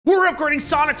upgrading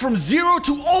Sonic from zero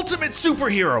to ultimate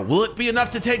superhero. Will it be enough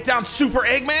to take down Super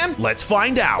Eggman? Let's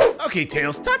find out. Okay,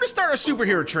 Tails, time to start our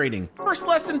superhero training. First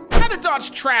lesson, how to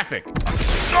dodge traffic.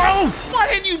 Oh, why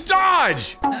didn't you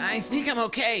dodge? I think I'm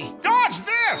okay. Dodge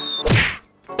this!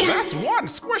 That's one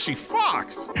squishy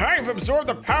fox. I've absorbed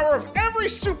the power of every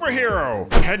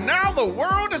superhero, and now the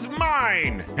world is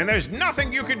mine. And there's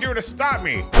nothing you can do to stop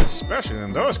me, especially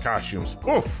in those costumes.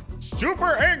 Oof.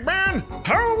 Super Eggman,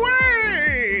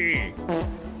 away!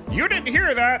 You didn't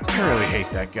hear that. I really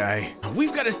hate that guy.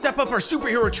 We've got to step up our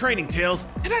superhero training, Tails,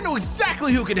 and I know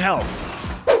exactly who can help.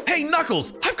 Hey,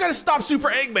 Knuckles, I've got to stop Super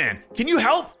Eggman. Can you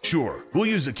help? Sure. We'll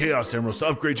use the Chaos Emeralds to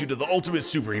upgrade you to the ultimate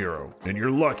superhero. And you're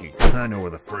lucky. I know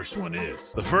where the first one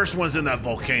is. The first one's in that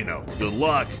volcano. Good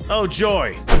luck. Oh,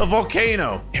 joy. A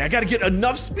volcano. Hey, I got to get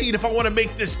enough speed if I want to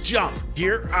make this jump.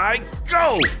 Here I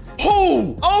go.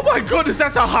 Oh my goodness,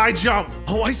 that's a high jump.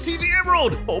 Oh, I see the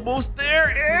emerald. Almost there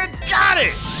and got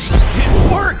it.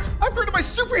 It worked. I upgraded my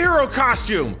superhero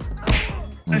costume.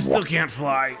 I still can't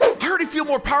fly. I already feel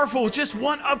more powerful with just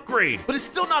one upgrade, but it's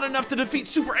still not enough to defeat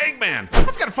Super Eggman.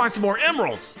 I've got to find some more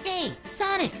emeralds. Hey,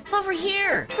 Sonic, over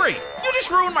here. Great, you just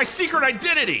ruined my secret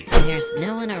identity. There's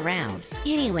no one around.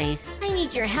 Anyways, I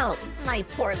need your help. My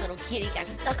poor little kitty got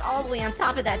stuck all the way on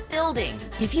top of that building.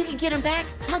 If you can get him back,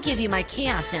 I'll give you my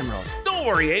Chaos Emerald. Don't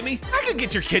worry, Amy. I can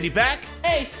get your kitty back.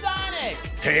 Hey, Sonic!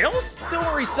 Tails? Don't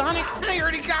worry, Sonic. I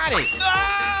already got it.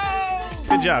 Oh!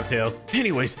 Good job, Tails.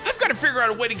 Anyways, I've got to figure out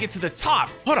a way to get to the top.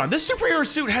 Hold on, this superhero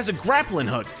suit has a grappling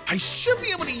hook. I should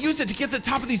be able to use it to get to the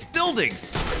top of these buildings.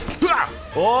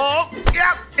 Oh,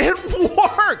 yeah, it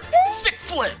worked. Sick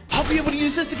flip. I'll be able to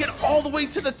use this to get all the way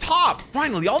to the top.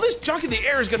 Finally, all this junk in the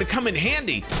air is going to come in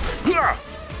handy.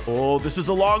 Oh, this is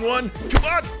a long one. Come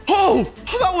on. Oh,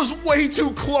 that was way too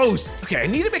close. Okay, I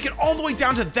need to make it all the way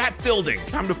down to that building.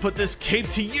 Time to put this cape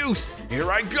to use.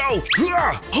 Here I go.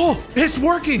 Oh, it's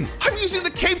working. I'm using the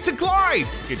cape to glide.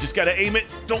 Okay, just gotta aim it.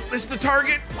 Don't miss the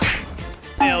target.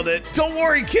 Nailed it. Don't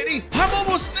worry, kitty. I'm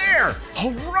almost there.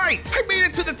 All right, I made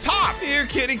it to the top. Here,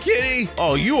 kitty, kitty.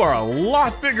 Oh, you are a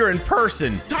lot bigger in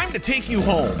person. Time to take you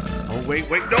home. Oh, wait,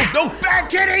 no,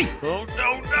 bad kitty. Oh,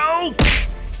 no.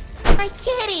 My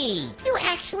kitty! You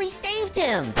actually saved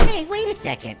him! Hey, wait a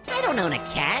second. I don't own a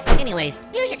cat. Anyways,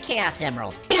 here's your Chaos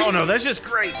Emerald. Oh no, that's just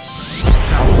great.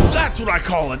 Now that's what I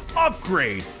call an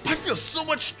upgrade. I feel so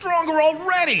much stronger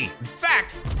already. In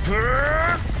fact,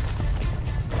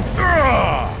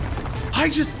 I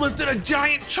just lifted a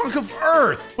giant chunk of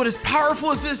Earth. But as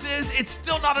powerful as this is, it's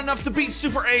still not enough to beat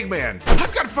Super Eggman.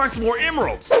 I've got to find some more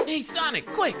emeralds. Hey, Sonic,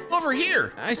 quick, over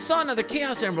here. I saw another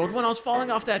Chaos Emerald when I was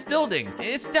falling off that building.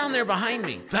 It's down there behind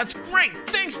me. That's great.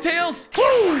 Thanks, Tails.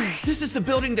 Woo! This is the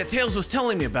building that Tails was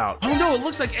telling me about. Oh no, it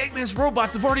looks like Eggman's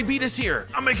robots have already beat us here.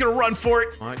 I'm making a run for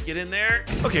it. Come on, get in there.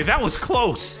 Okay, that was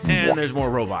close. And there's more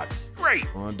robots. Great.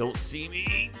 Oh, don't see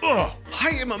me. Ugh, I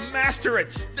am a master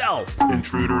at stealth.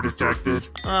 Intruder detected.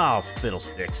 Oh,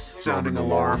 fiddlesticks. Sounding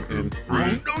alarm in 3.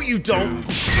 Oh, no, you don't.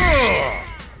 Ugh.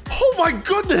 Oh my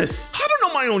goodness! I don't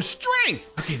know my own strength!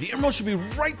 Okay, the emerald should be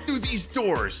right through these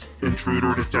doors.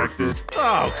 Intruder detected.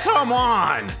 Oh, come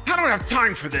on! I don't have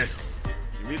time for this.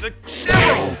 Give me the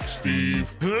emerald!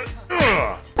 Steve. These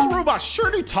robots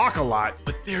sure do talk a lot,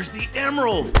 but there's the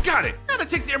emerald. Got it. Gotta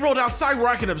take the emerald outside where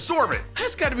I can absorb it.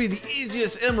 That's gotta be the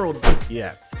easiest emerald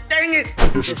yet. Dang it!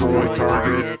 Destroy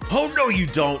target. Oh, no, you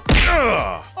don't.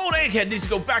 Ugh. Old Egghead needs to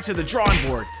go back to the drawing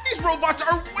board. These robots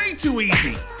are way too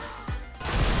easy.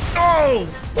 Oh,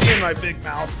 in my big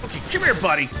mouth. Okay, come here,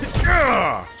 buddy.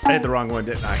 Ugh. I hit the wrong one,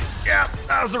 didn't I? Yeah,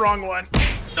 that was the wrong one.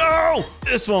 No,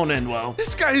 this won't end well.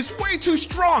 This guy is way too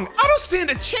strong. I don't stand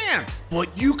a chance.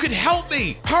 But you could help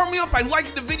me. Power me up by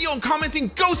liking the video and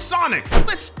commenting, Go Sonic.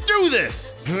 Let's do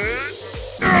this.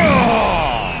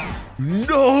 Ugh.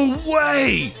 No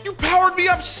way! You powered me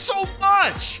up so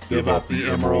much! Give up the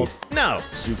emerald. No.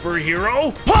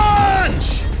 Superhero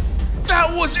punch!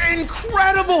 That was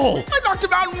incredible! I knocked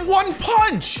him out in one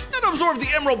punch! And absorbed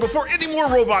the emerald before any more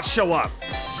robots show up.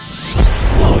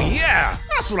 Oh yeah,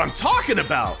 that's what I'm talking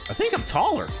about. I think I'm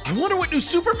taller. I wonder what new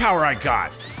superpower I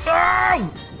got.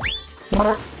 Oh!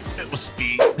 It was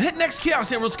speed. That next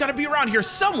Chaos Emerald's gotta be around here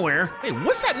somewhere. Hey,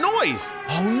 what's that noise?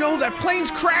 Oh no, that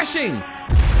plane's crashing!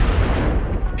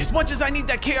 As much as I need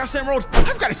that Chaos Emerald,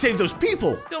 I've got to save those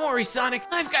people. Don't worry, Sonic.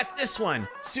 I've got this one.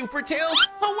 Super Tails,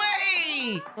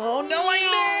 away! Oh, no, I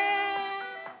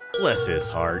missed! Bless his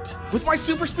heart. With my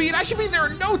super speed, I should be there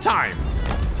in no time.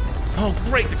 Oh,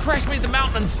 great. The crash made the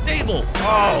mountain unstable.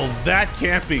 Oh, that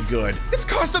can't be good. It's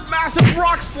caused a massive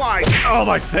rock slide. Oh,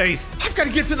 my face. I've got to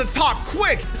get to the top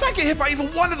quick. If I get hit by even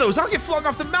one of those, I'll get flung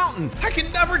off the mountain. I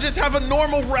can never just have a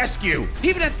normal rescue.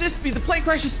 Even at this speed, the plane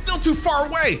crash is still too far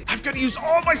away. I've got to use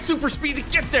all my super speed to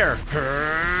get there.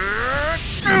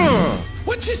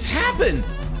 What just happened?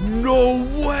 No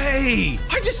way!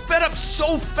 I just sped up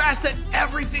so fast that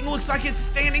everything looks like it's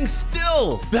standing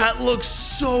still. That looks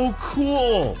so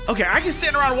cool. Okay, I can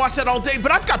stand around and watch that all day,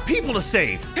 but I've got people to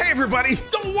save. Hey, everybody,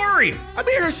 don't worry. I'm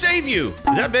here to save you.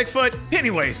 Is that Bigfoot?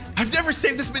 Anyways, I've never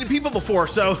saved this many people before,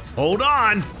 so hold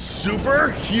on.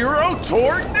 Superhero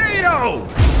Tornado!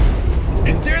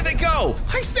 And there they go.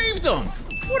 I saved them.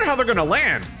 I wonder how they're gonna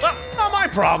land. Well, not my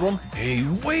problem. Hey,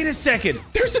 wait a second.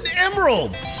 There's an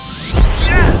emerald.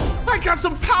 Yes, I got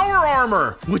some power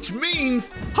armor, which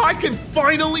means I can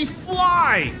finally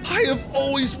fly. I have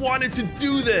always wanted to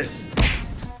do this.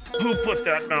 Who put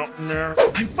that mountain there?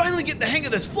 I'm finally getting the hang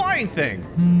of this flying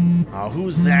thing. Oh,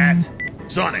 who's that?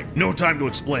 Sonic, no time to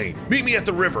explain. Meet me at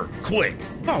the river, quick.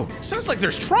 Oh, sounds like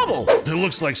there's trouble. It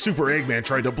looks like Super Eggman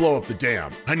tried to blow up the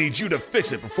dam. I need you to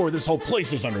fix it before this whole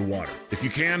place is underwater. If you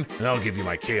can, then I'll give you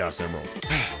my Chaos Emerald.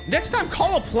 Next time,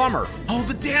 call a plumber. Oh,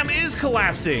 the dam is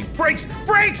collapsing. Brakes,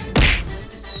 brakes!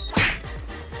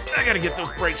 I gotta get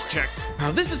those brakes checked.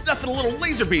 Now, this is nothing a little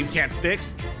laser beam can't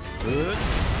fix.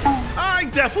 I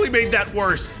definitely made that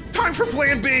worse. Time for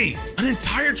plan B. An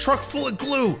entire truck full of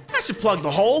glue. I should plug the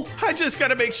hole. I just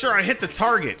gotta make sure I hit the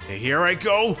target. Okay, here I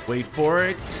go. Wait for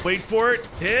it. Wait for it.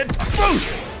 Hit. Boost.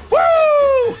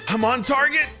 Woo! I'm on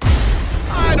target.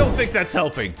 I don't think that's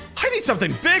helping. I need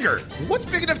something bigger. What's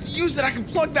big enough to use that I can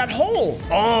plug that hole?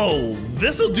 Oh,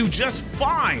 this'll do just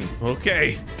fine.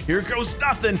 Okay, here goes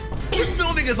nothing. This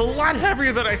building is a lot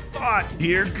heavier than I thought.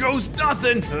 Here goes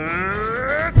nothing.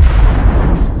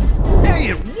 Hey,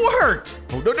 it worked!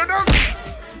 Oh, no, no, no!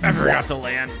 I forgot to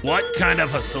land. What kind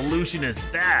of a solution is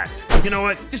that? You know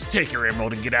what? Just take your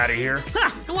emerald and get out of here.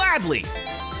 Ha! Gladly!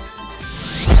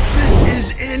 This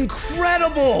is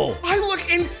incredible! I look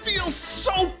and feel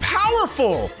so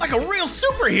powerful! Like a real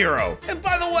superhero! And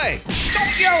by the way,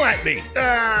 don't yell at me!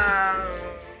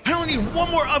 I only need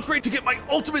one more upgrade to get my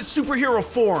ultimate superhero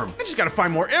form. I just gotta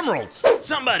find more emeralds.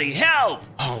 Somebody help!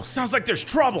 Oh, sounds like there's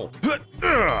trouble.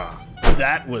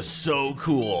 That was so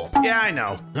cool. Yeah, I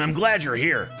know. I'm glad you're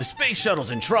here. The space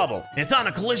shuttle's in trouble. It's on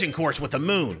a collision course with the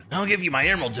moon. I'll give you my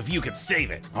emeralds if you can save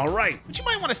it. All right, but you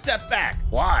might want to step back.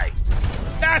 Why?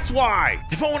 That's why.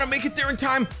 If I want to make it there in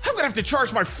time, I'm gonna have to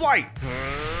charge my flight.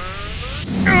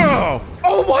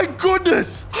 Oh my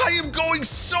goodness! I am going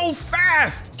so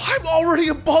fast! I'm already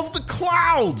above the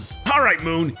clouds! All right,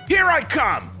 Moon, here I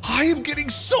come! I am getting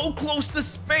so close to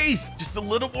space! Just a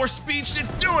little more speed should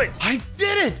do it! I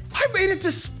did it! I made it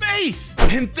to space!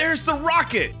 And there's the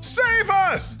rocket! Save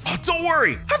us! Oh, don't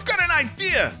worry, I've got an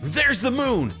idea! There's the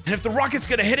moon! And if the rocket's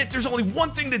gonna hit it, there's only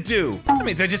one thing to do. That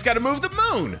means I just gotta move the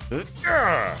moon!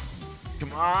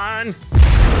 Come on!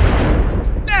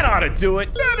 That ought to do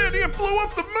it. That idiot blew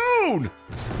up the moon.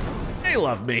 They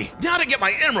love me. Now to get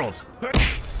my emeralds.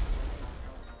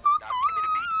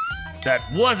 That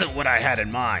wasn't what I had in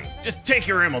mind. Just take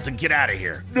your emeralds and get out of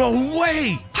here. No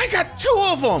way. I got 2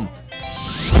 of them.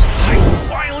 I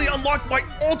finally unlocked my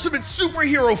ultimate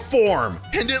superhero form.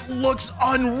 And it looks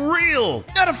unreal.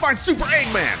 Now to find Super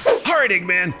Eggman. All right,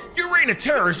 Eggman. Your reign of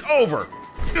terror is over.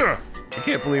 I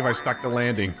can't believe I stuck the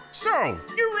landing. So,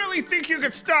 you really think you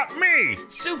could stop me?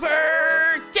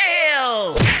 Super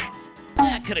Tails!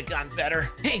 That could have gone better.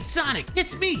 Hey, Sonic,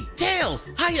 it's me, Tails.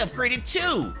 I upgraded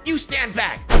too. You stand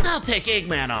back. I'll take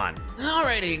Eggman on. All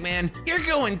right, Eggman, you're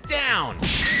going down.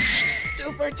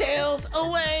 Super Tails,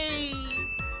 away!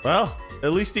 Well,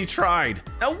 at least he tried.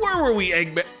 Now, where were we,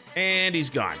 Eggman? And he's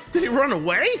gone. Did he run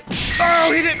away?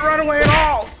 Oh, he didn't run away at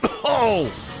all.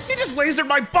 Oh, he just lasered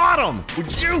my bottom.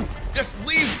 Would you just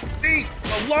leave me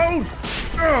alone?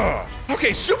 Ugh.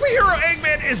 Okay, Superhero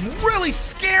Eggman is really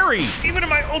scary. Even in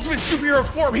my ultimate superhero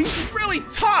form, he's really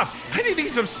tough. I need to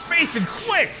get some space and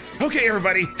quick. Okay,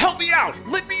 everybody, help me out.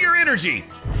 Lend me your energy.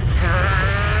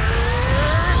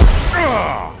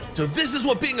 Ugh. So this is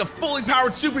what being a fully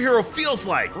powered superhero feels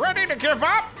like. Ready to give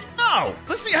up? No,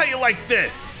 let's see how you like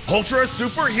this. Ultra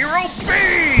Superhero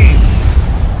Beam!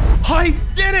 I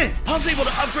did it! I was able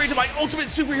to upgrade to my ultimate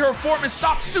superhero form and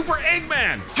stop Super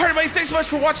Eggman! Alright, everybody, thanks so much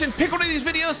for watching. Pick one of these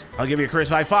videos. I'll give you a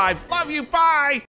crisp high 5. Love you, bye!